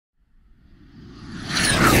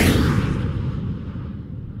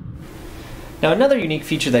Now another unique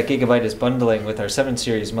feature that Gigabyte is bundling with our 7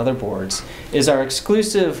 series motherboards is our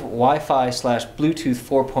exclusive Wi-Fi/Bluetooth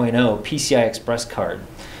 4.0 PCI Express card.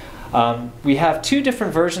 We have two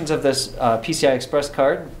different versions of this PCI Express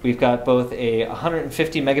card. We've got both a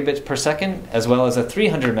 150 megabits per second as well as a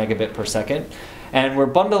 300 megabit per second, and we're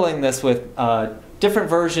bundling this with different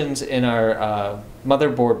versions in our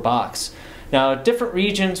motherboard box. Now different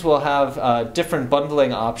regions will have different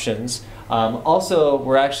bundling options. Also,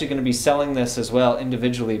 we're actually going to be selling this as well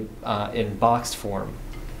individually in boxed form.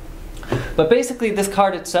 But basically this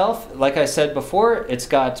card itself, like I said before, it's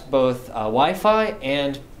got both Wi-Fi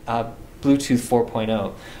and Bluetooth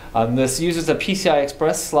 4.0. This uses a PCI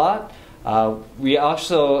Express slot.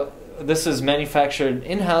 This is manufactured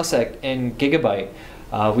in-house in Gigabyte.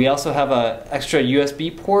 We also have an extra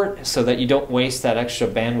USB port so that you don't waste that extra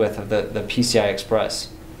bandwidth of the PCI Express.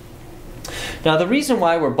 Now the reason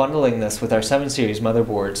why we're bundling this with our 7 series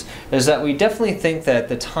motherboards is that we definitely think that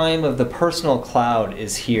the time of the personal cloud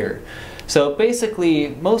is here. So basically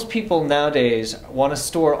most people nowadays want to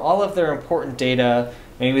store all of their important data,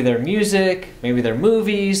 maybe their music, maybe their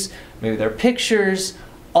movies, maybe their pictures,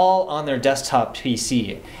 all on their desktop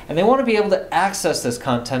PC. And they want to be able to access this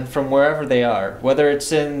content from wherever they are, whether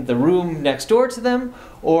it's in the room next door to them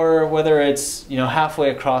or whether it's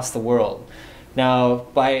halfway across the world. Now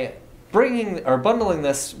by bundling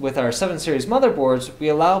this with our 7 series motherboards, we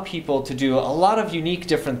allow people to do a lot of unique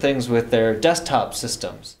different things with their desktop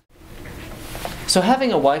systems. So having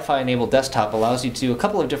a Wi-Fi enabled desktop allows you to do a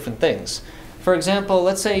couple of different things. For example,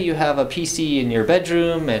 let's say you have a PC in your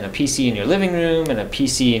bedroom and a PC in your living room and a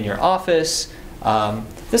PC in your office.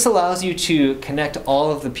 This allows you to connect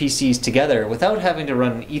all of the PCs together without having to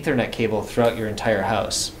run an Ethernet cable throughout your entire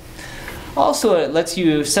house. Also, it lets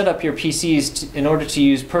you set up your PCs in order to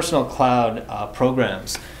use personal cloud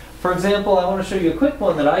programs. For example, I want to show you a quick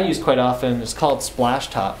one that I use quite often. It's called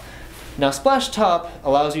Splashtop. Now Splashtop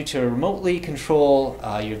allows you to remotely control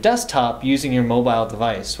your desktop using your mobile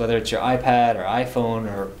device, whether it's your iPad or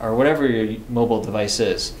iPhone or whatever your mobile device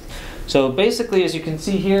is. So basically, as you can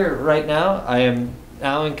see here right now, I am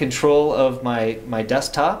now in control of my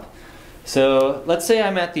desktop. So let's say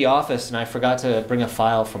I'm at the office and I forgot to bring a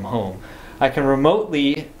file from home. I can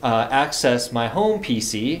remotely access my home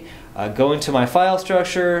PC, go into my file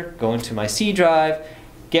structure, go into my C drive,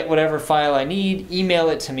 get whatever file I need, email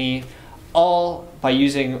it to me, all by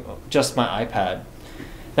using just my iPad.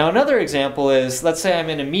 Now another example is, let's say I'm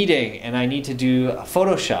in a meeting and I need to do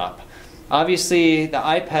Photoshop. Obviously the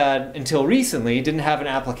iPad until recently didn't have an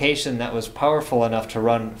application that was powerful enough to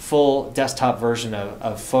run full desktop version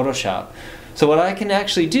of Photoshop. So what I can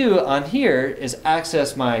actually do on here is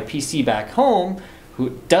access my PC back home,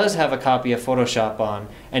 who does have a copy of Photoshop on,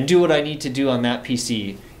 and do what I need to do on that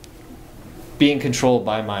PC, being controlled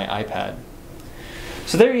by my iPad.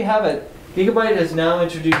 So there you have it. Gigabyte has now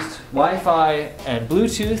introduced Wi-Fi and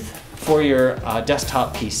Bluetooth for your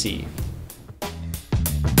desktop PC.